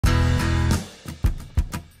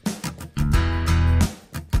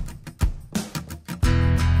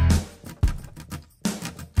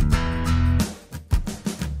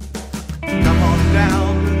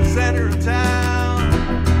center of town.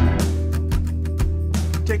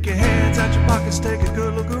 Take your hands out your pockets, take a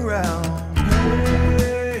good look around.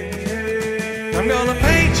 Hey, I'm gonna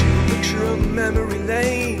paint you a picture of memory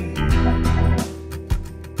lane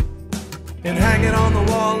and hang it on the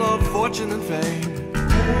wall of fortune and fame.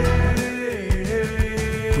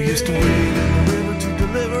 We used to wade in the river to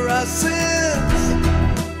deliver our sins.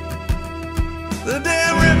 The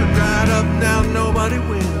damn river dried up, now nobody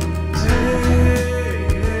wins.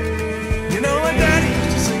 You know my daddy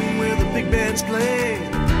used to sing where the big band's played,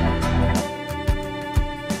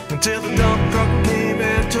 until the dump truck came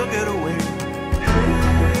and took it away.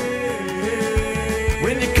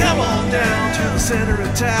 When you come on down to the center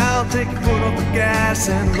of town, take your foot off the gas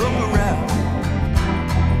and look around.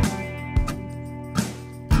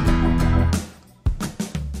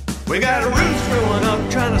 We got roots growing up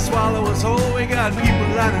trying to swallow us whole. We got people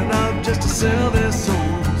lining up just to sell their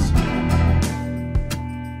souls.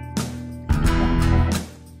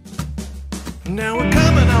 Now we're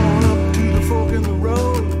coming on up to the fork in the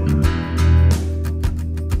road,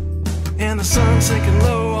 and the sun's sinking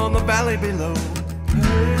low on the valley below.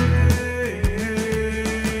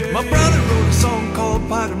 My brother wrote a song called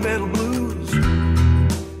Powder Metal Blues.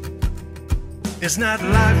 It's not a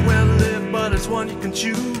life well lived, but it's one you can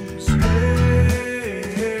choose.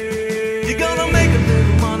 You're gonna make a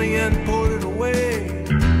little money and put it away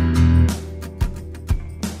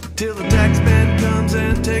till the tax man comes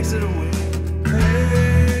and takes it away.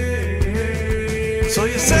 So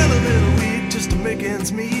you sell a little weed just to make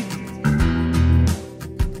ends meet,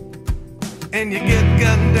 and you get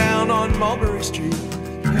gunned down on Mulberry Street.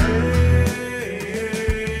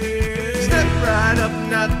 Step right up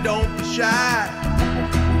now, don't be shy.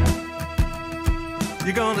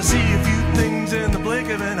 You're gonna see a few things in the blink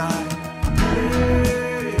of an eye.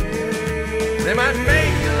 They might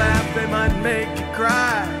make you laugh, they might make you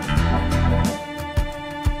cry,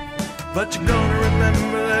 but you're gonna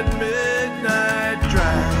remember that midnight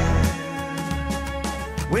drive.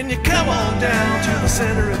 When you come on down to the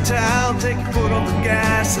center of town, take your foot off the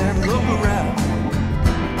gas and look around.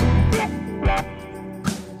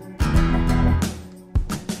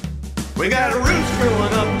 We got roots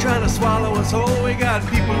growing up trying to swallow us whole. We got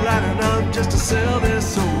people lining up just to sell their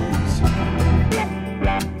souls.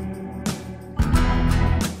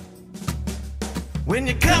 When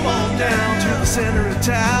you come on down to the center of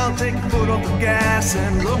town, take your foot off the gas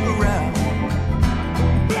and look around.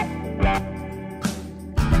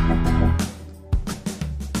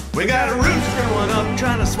 We got roots growing up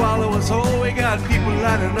trying to swallow us whole. We got people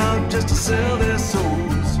lining up just to sell their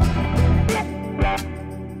souls.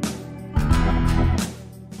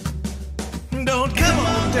 Don't come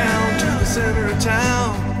on down to the center of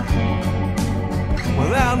town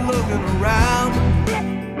without looking around.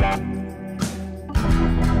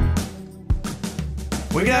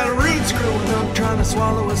 We got roots growing up trying to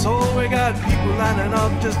swallow us whole. We got people lining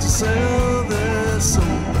up just to sell their souls.